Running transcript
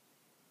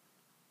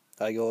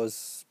Hey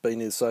guys,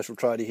 Beanie the Social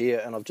Trader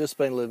here, and I've just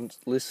been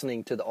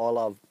listening to the I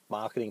Love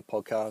Marketing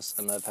podcast,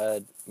 and they've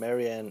had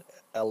Marianne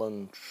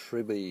Ellen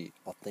Tribby,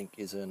 I think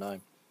is her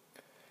name,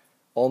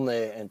 on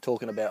there and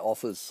talking about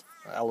offers.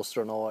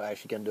 Alistair and I are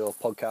actually going to do a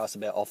podcast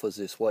about offers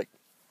this week.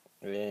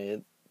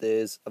 And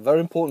there's a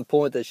very important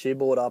point that she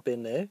brought up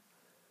in there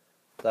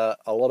that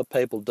a lot of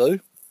people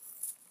do,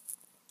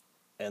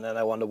 and then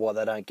they wonder why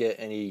they don't get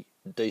any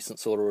decent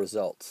sort of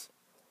results.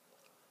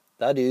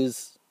 That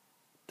is,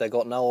 they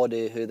got no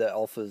idea who their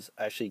offer's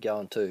actually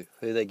going to,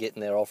 who they're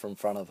getting their offer in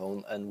front of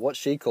them, and what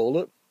she called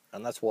it,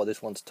 and that's why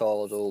this one's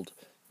titled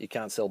 "You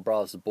Can't Sell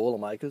Bras to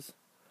Boilermakers,"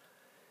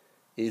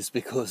 is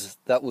because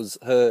that was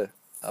her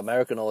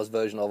Americanized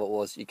version of it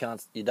was you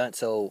don't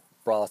sell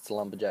bras to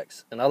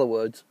lumberjacks. In other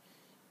words,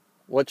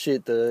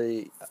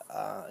 the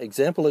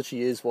example that she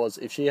used was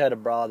if she had a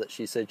bra that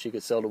she said she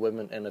could sell to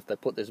women, and if they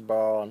put this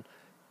bra on,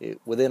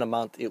 within a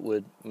month it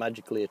would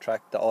magically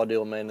attract the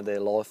ideal man of their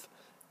life,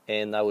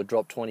 and they would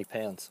drop 20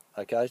 pounds,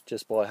 okay,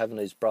 just by having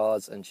these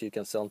bras, and she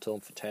can sell them to them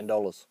for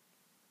 $10.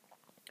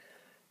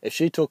 If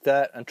she took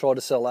that and tried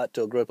to sell that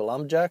to a group of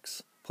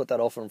lumberjacks, put that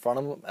offer in front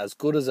of them, as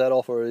good as that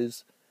offer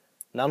is,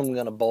 none of them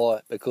are going to buy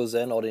it because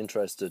they're not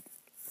interested.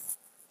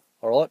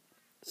 Alright?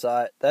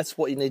 So that's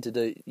what you need to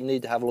do. You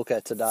need to have a look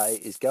at today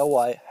is go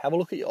away, have a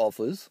look at your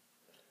offers,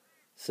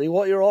 see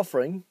what you're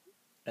offering,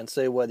 and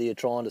see whether you're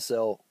trying to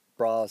sell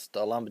bras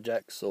to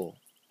lumberjacks or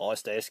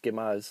ice to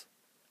Eskimos,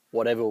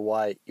 whatever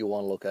way you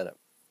want to look at it.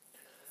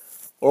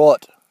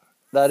 Alright,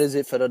 that is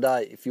it for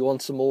today. If you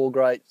want some more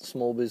great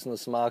small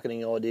business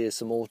marketing ideas,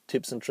 some more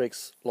tips and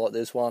tricks like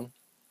this one,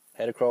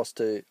 head across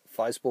to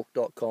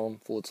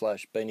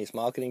facebook.com/Beanie's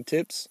Marketing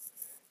Tips.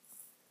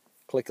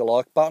 Click the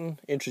like button,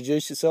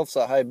 introduce yourself,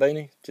 say, hey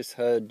Beanie, just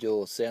heard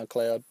your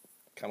SoundCloud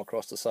come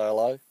across to say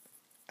hello,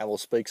 and we'll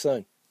speak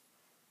soon.